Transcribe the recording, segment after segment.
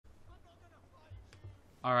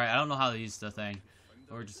Alright, I don't know how to use the thing.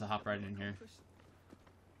 Or just to hop right in here.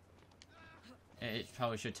 It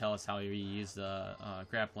probably should tell us how you use the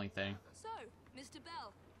grappling thing. So, Mr.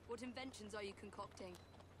 Bell, what inventions are you concocting?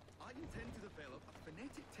 I intend to develop a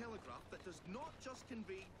phonetic telegraph that does not just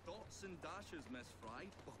convey dots and dashes, Miss Fry,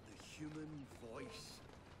 but the human voice.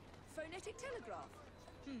 Phonetic telegraph?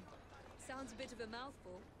 Sounds a bit of a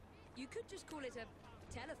mouthful. You could just call it a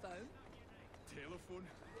telephone. Telephone?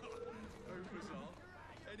 How bizarre.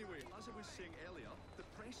 Anyway, as I was saying earlier, the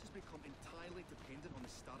press has become entirely dependent on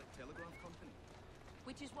the Static Telegraph Company.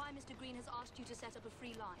 Which is why Mr. Green has asked you to set up a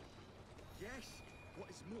free line. Yes. What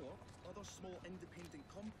is more, other small independent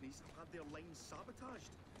companies have had their lines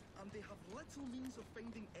sabotaged, and they have little means of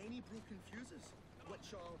finding any broken fuses,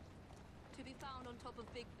 which are... To be found on top of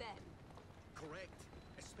Big Ben. Correct.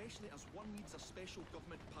 Especially as one needs a special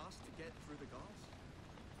government pass to get through the guards.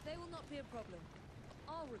 They will not be a problem.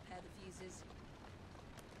 I'll repair the fuses.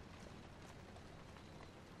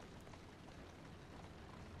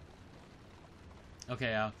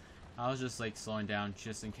 Okay, I was just like slowing down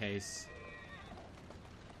just in case.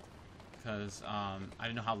 Because I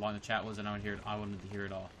didn't know how long the chat was and I wanted to hear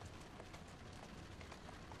it all.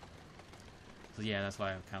 So yeah, that's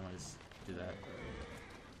why I kind of just do that.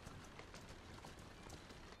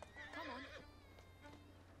 Come on.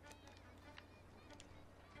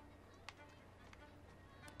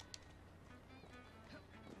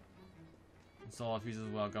 Install fuses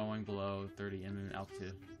while going below 30 mm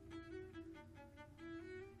altitude.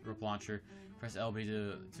 Rope launcher. Press LB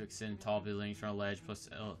to extend tall buildings from a ledge. Plus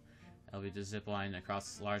LB to zip line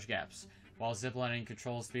across large gaps. While ziplining,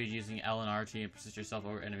 control speed using L and RT and position yourself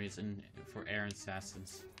over enemies and for air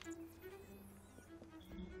assassins.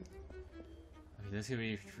 Okay, this could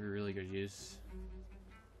be for really good use.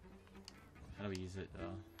 How do we use it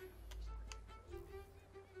though?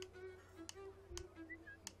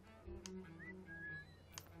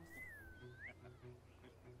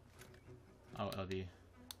 Oh, LB.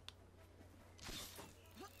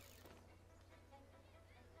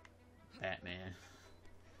 Batman.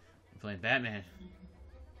 I'm playing Batman.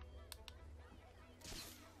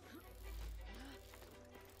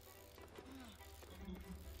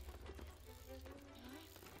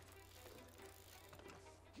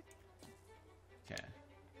 Okay.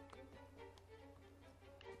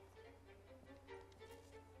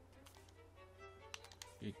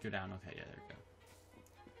 You go down. Okay, yeah, there we go.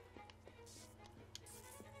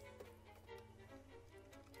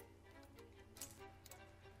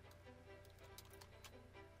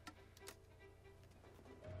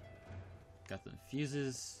 Got the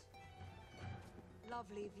fuses.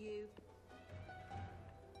 Lovely view.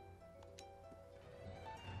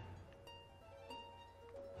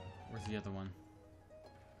 Where's the other one?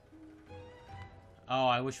 Oh,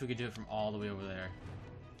 I wish we could do it from all the way over there.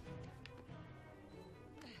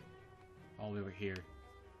 All the way over here.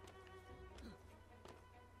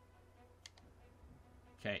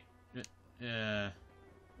 Okay. We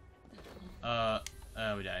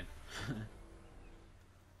died.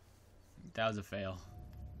 That was a fail.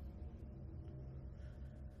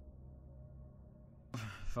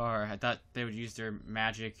 Far, I thought they would use their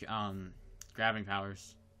magic, grabbing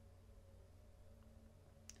powers.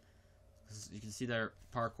 'Cause you can see their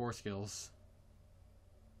parkour skills.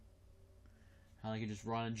 How they can just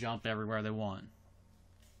run and jump everywhere they want.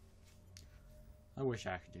 I wish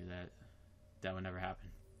I could do that. That would never happen.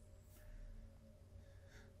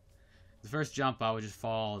 The first jump, I would just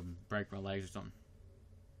fall and break my legs or something.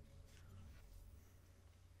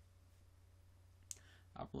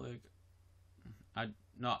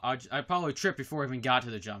 I'd probably trip before I even got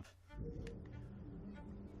to the jump.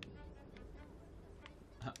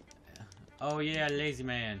 Oh yeah, lazy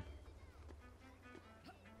man.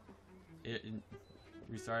 It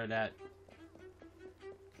restarted at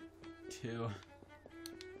 2.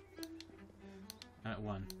 At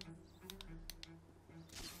 1.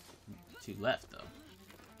 2 left though.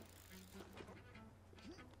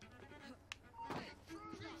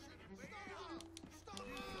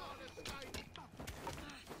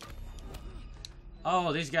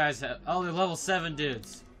 Oh, these guys have... Oh, they're level 7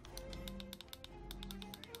 dudes.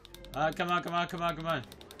 Come on, come on, come on, come on.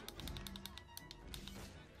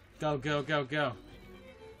 Go, go, go, go.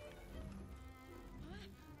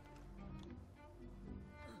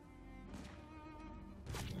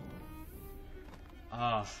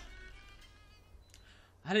 Oh.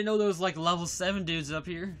 I didn't know there was like level 7 dudes up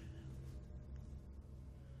here.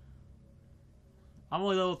 I'm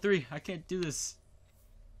only level 3. I can't do this.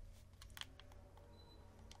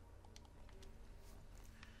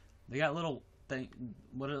 They got little thing.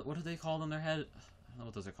 What do they call on their head? I don't know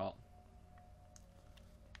what those are called.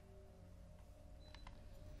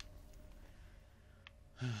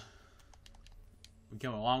 We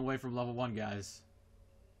come a long way from level 1, guys.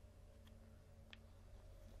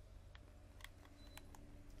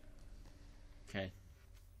 Okay.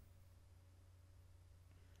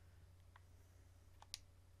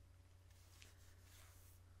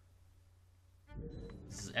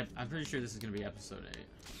 I'm pretty sure this is gonna be episode 8.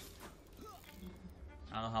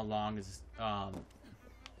 I don't know how long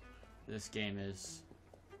this game is.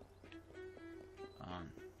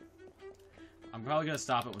 I'm probably gonna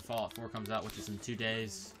stop it when Fallout 4 comes out, which is in 2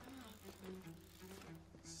 days.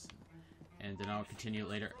 And then I'll continue it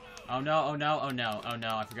later. Oh no, oh no, oh no, oh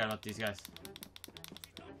no, I forgot about these guys.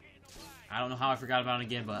 I don't know how I forgot about it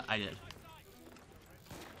again, but I did.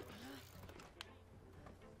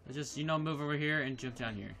 I just, you know, move over here and jump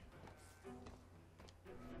down here.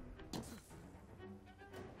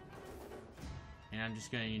 And I'm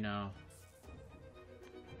just gonna, you know...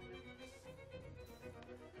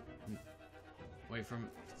 Wait for...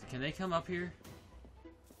 Can they come up here?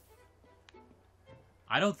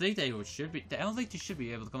 I don't think they should be... I don't think they should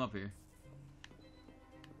be able to come up here.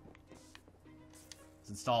 Let's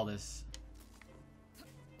install this.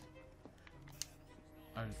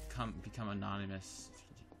 Or become anonymous.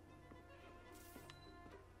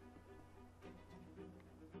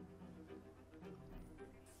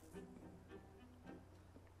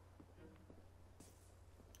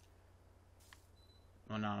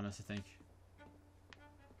 Anonymous, I think.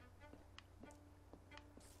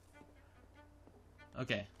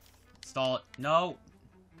 Okay. Install it. No!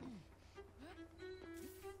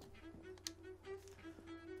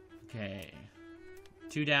 Okay.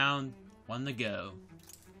 2 down, 1 to go.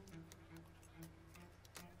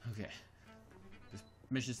 Okay. This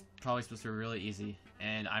mission's probably supposed to be really easy,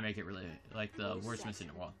 and I make it really, like, the worst mission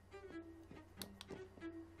in the world.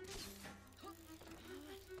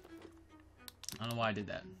 I don't know why I did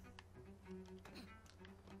that.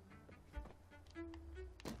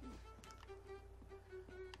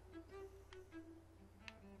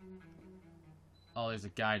 Oh, there's a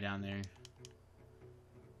guy down there.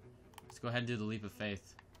 Let's go ahead and do the leap of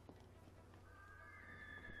faith.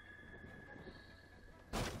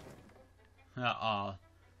 Aw.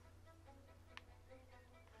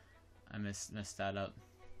 I messed that up.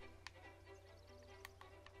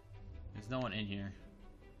 There's no one in here.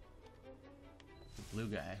 The blue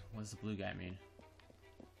guy. What does the blue guy mean?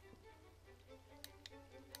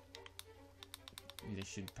 They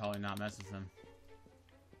should probably not mess with him.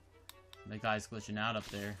 The guy's glitching out up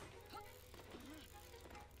there.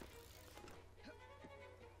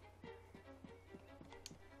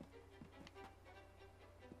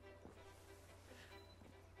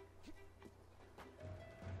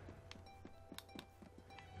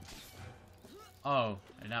 Oh,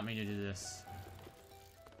 I did not mean to do this.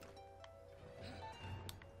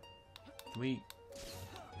 We...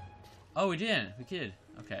 Oh, we didn't. We did.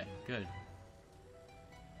 Okay, good.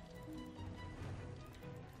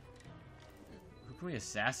 Who can we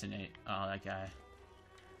assassinate? Oh, that guy.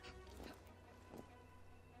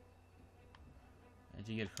 As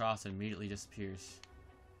you get across, it immediately disappears.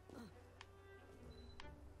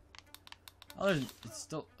 Oh, it's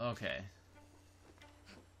still... Okay.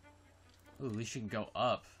 Ooh, at least you can go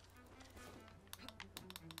up.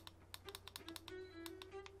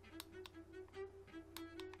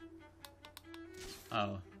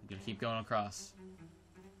 Oh, you gotta keep going across.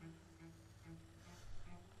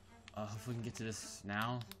 If we can get to this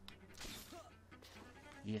now.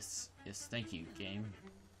 Yes, yes, thank you, game.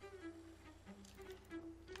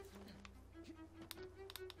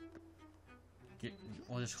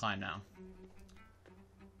 We'll just climb now.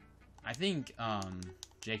 I think,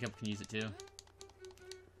 Jacob can use it too.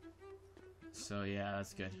 So yeah,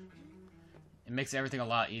 that's good. It makes everything a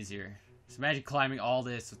lot easier. Just imagine climbing all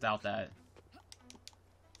this without that.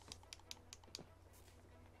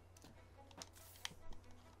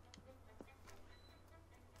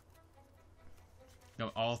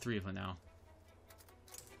 No, all 3 of them now.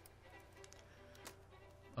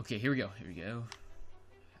 Okay, here we go. Here we go.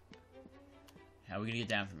 How are we gonna get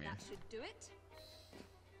down from here? That should do it.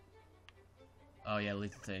 Oh yeah,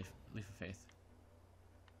 leap of faith. Leap of faith.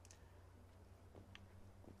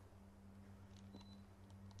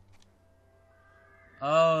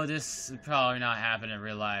 Oh, this would probably not happen in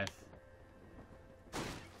real life.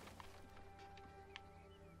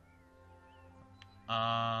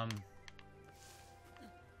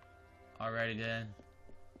 Alrighty then.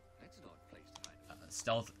 That's an odd place to hide.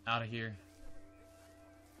 Stealth out of here.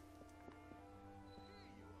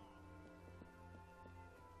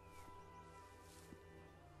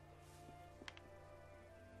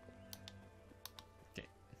 Okay.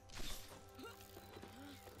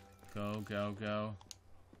 Go, go, go.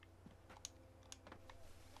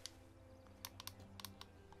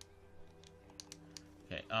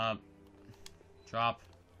 Drop.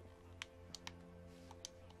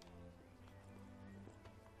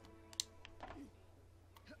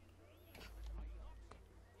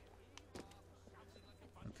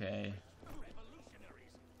 Okay.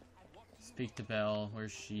 Speak to Belle.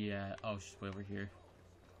 Where's she at? Oh, she's way over here.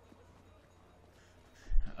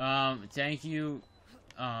 Thank you.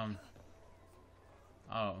 Oh.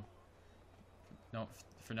 No,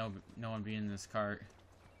 for no one being in this cart.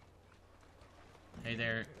 Hey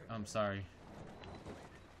there. I'm sorry.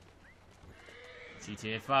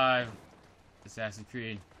 GTA 5. Assassin's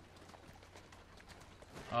Creed.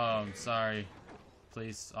 Oh, I'm sorry.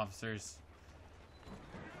 Police officers.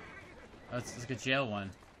 Let's get jail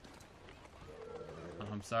one. Oh,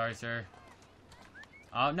 I'm sorry, sir.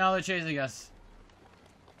 Oh, now they're chasing us.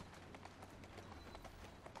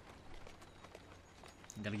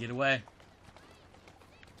 Gotta get away.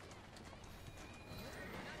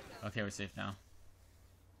 Okay, we're safe now.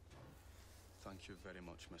 Thank you very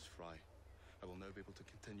much, Miss Fry. I will now be able to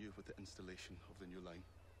continue with the installation of the new line.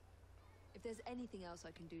 If there's anything else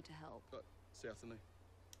I can do to help. Certainly.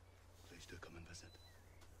 Please do come and visit.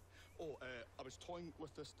 Oh, I was toying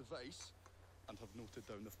with this device and have noted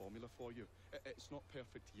down the formula for you. It's not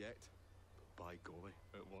perfect yet, but by golly,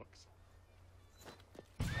 it works.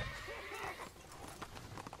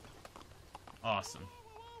 Awesome.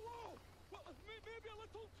 Whoa. Well, maybe a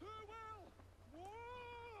little too well.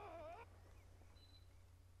 Whoa.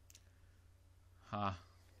 Ha.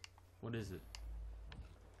 What is it?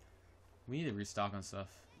 We need to restock on stuff.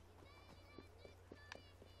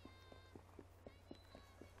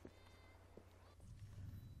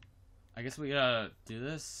 I guess we gotta do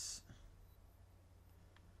this.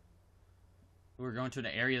 We're going to an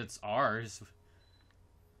area that's ours,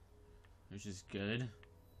 which is good.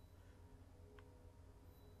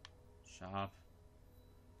 Shop.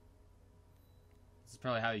 This is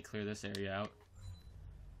probably how you clear this area out.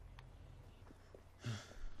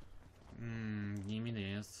 Give me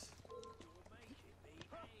this.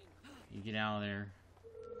 You get out of there.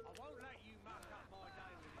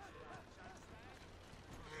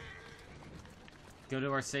 Go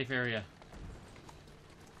to our safe area.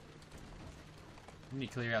 We need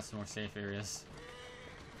to clear out some more safe areas.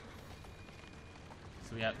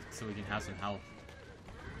 So we can have some help.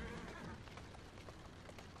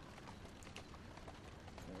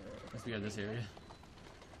 Guess we got this area.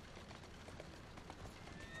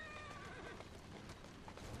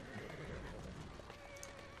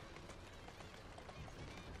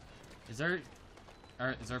 Is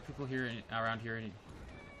there people here around here?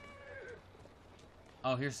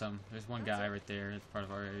 Oh, here's some. There's one guy right there. It's part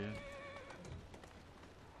of our area.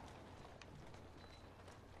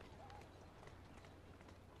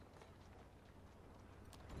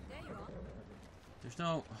 There you are. There's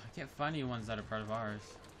no... I can't find any ones that are part of ours.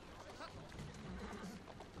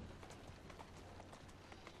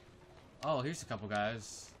 Oh, here's a couple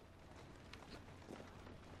guys.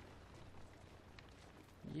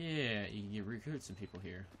 Yeah, you recruit some people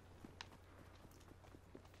here.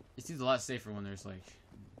 It seems a lot safer when there's like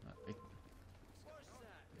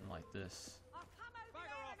this.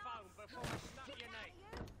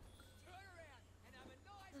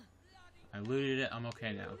 I looted it. I'm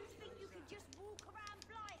okay now.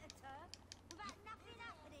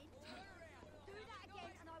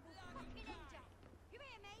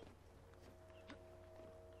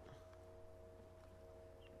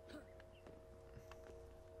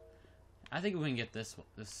 I think we can get this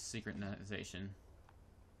synchronization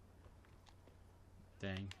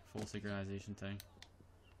thing, full synchronization thing.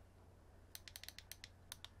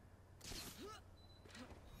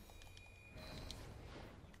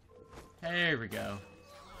 There we go.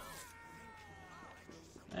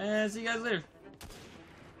 And see you guys later.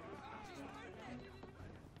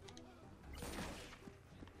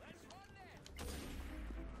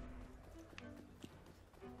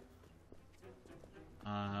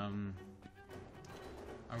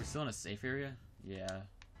 Are we still in a safe area? Yeah.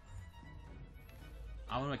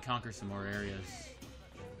 I want to conquer some more areas.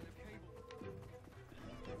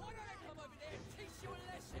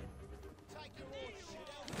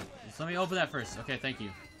 Just let me open that first. Okay, thank you.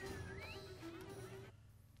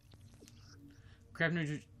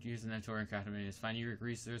 Crafting use an inventory and crafting menus. Find your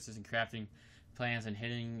resources and crafting plans and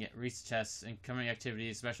hidden research chests and coming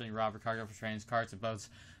activities, especially in robber cargo for trains, carts, and boats.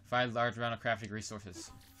 Find large amount of crafting resources.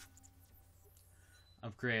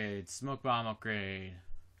 Upgrade. Smoke bomb upgrade.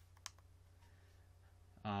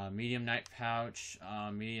 Medium night pouch.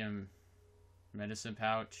 Medium medicine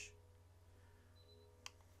pouch.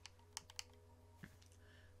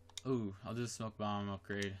 Ooh, I'll do the smoke bomb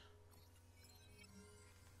upgrade.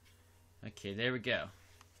 Okay, there we go.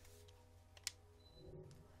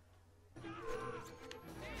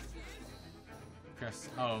 Press.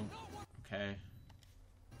 Oh, okay.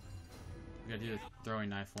 We gotta do the throwing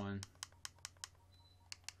knife one.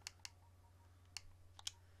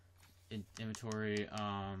 Inventory,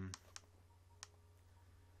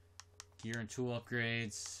 gear and tool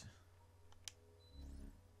upgrades.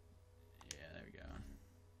 Yeah, there we go.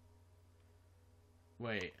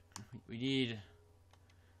 Wait, we need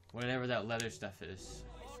whatever that leather stuff is.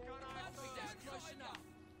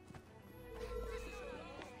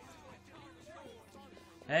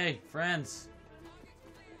 Hey, friends!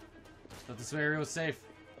 Thought this area was safe.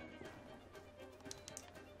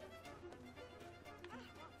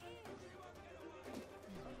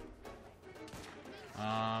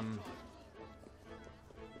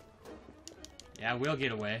 Yeah, we'll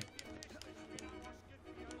get away.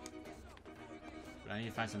 But I need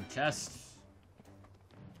to find some chests.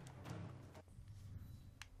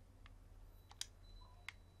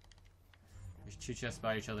 There's 2 chests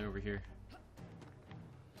by each other over here.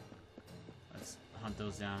 Let's hunt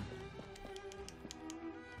those down.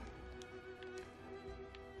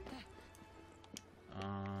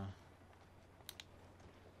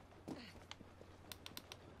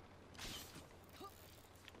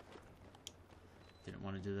 Didn't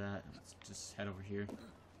want to do that. Let's just head over here.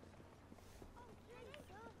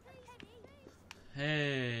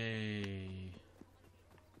 Hey.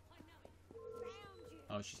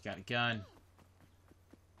 Oh, she's got a gun.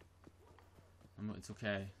 It's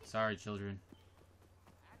okay. Sorry, children.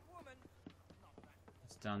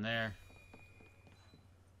 It's down there.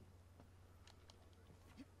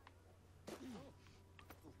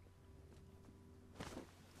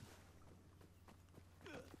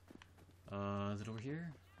 Is it over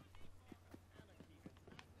here?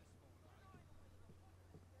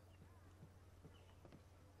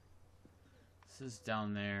 This is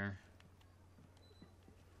down there.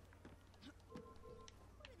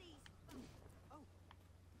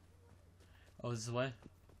 Oh, this is the way?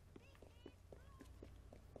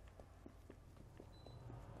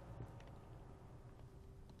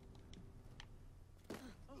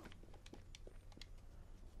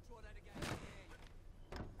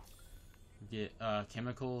 Get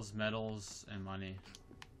chemicals, metals, and money.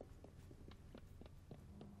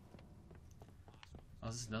 Oh,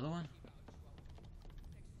 is this another one?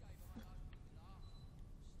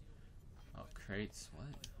 Oh, crates. What?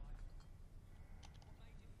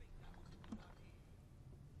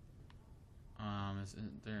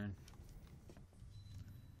 Isn't there?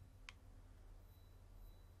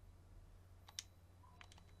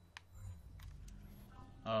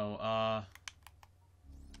 Oh,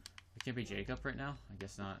 it can't be Jacob right now? I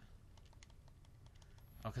guess not.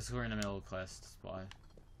 Oh, because we're in the middle of quest. That's why.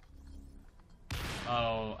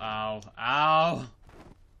 Oh, ow. Ow!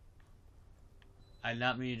 I did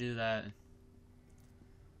not mean to do that.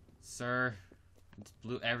 Sir, it just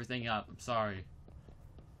blew everything up. I'm sorry.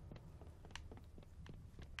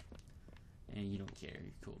 And you don't care.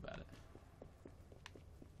 You're cool about it.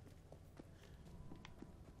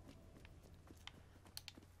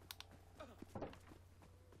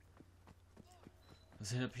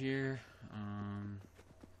 Let's head up here.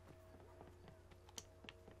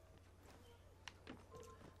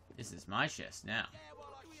 This is my chest now.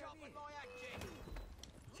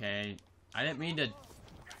 Okay. I didn't mean to...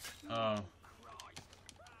 Oh.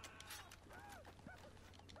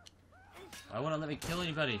 Why won't it let me kill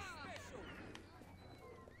anybody?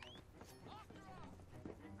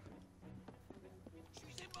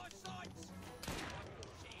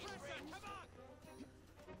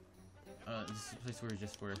 This is the place where we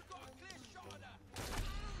just were.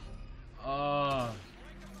 Oh.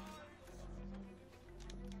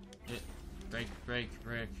 Break, break,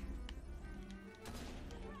 break.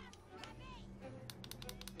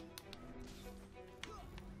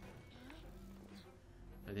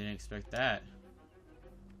 I didn't expect that.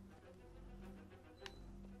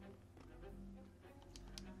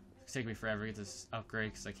 It's gonna take me forever to get this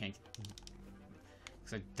upgrade because I can't.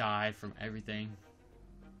 Because I died from everything.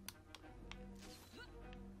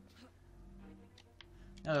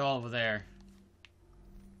 Now they're all over there.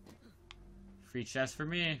 Free chest for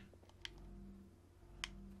me.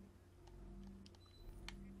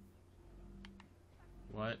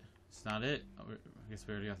 What? It's not it? Oh, I guess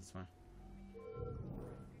we already got this one.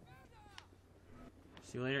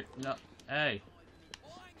 See you later. No. Hey.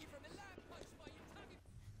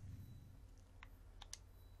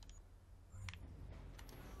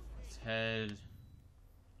 Let's head.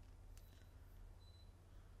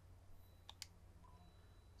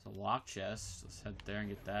 It's a lock chest. Let's head there and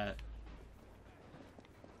get that.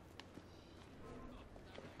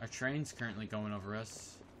 Our train's currently going over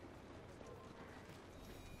us.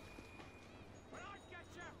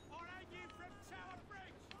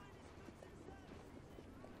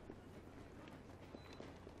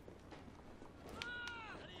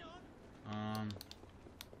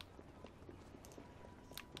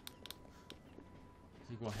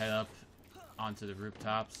 we'll head up onto the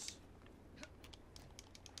rooftops.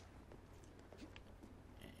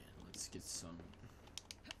 And let's get some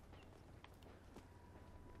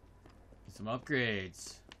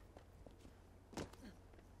upgrades.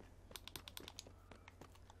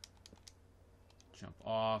 Jump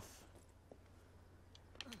off.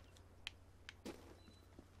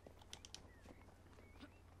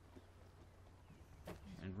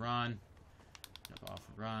 And run. Jump off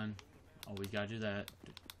and run. Always gotta do that.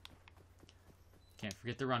 Can't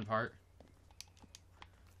forget the run part.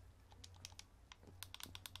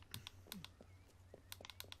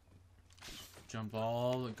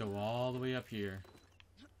 Go all the way up here.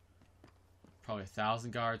 Probably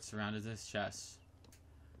 1,000 guards surrounded this chest.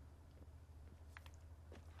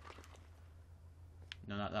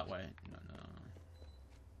 No, not that way.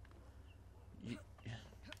 No.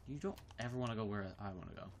 You don't ever want to go where I want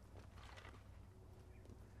to go.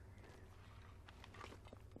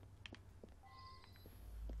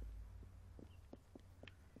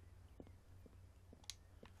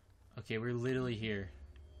 Okay, we're literally here.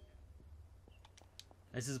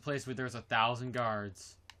 This is a place where there's 1,000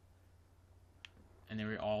 guards. And they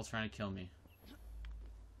were all trying to kill me.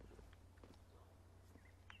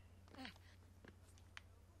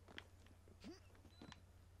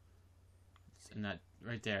 It's in that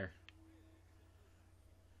right there.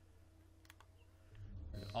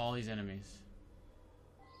 All these enemies.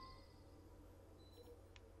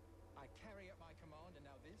 I carry out my command, and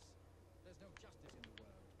now this. There's no justice in the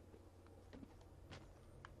world.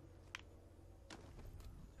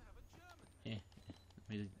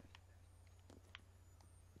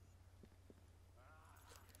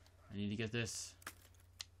 I need to get this.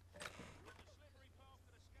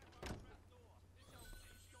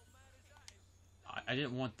 I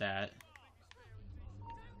didn't want that.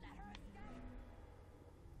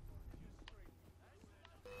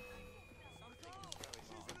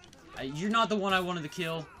 You're not the one I wanted to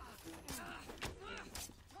kill.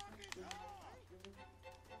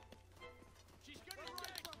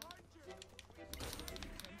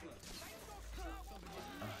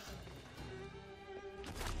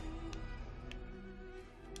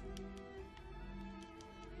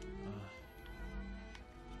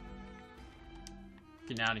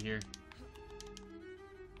 Getting out of here.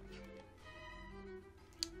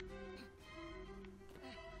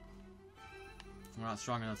 We're not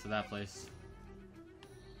strong enough for that place.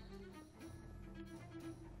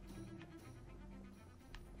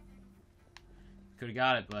 Could have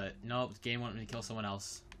got it, but nope, the game wanted me to kill someone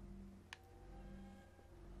else.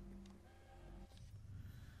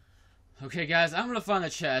 Okay, guys, I'm gonna find the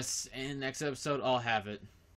chest, and next episode I'll have it.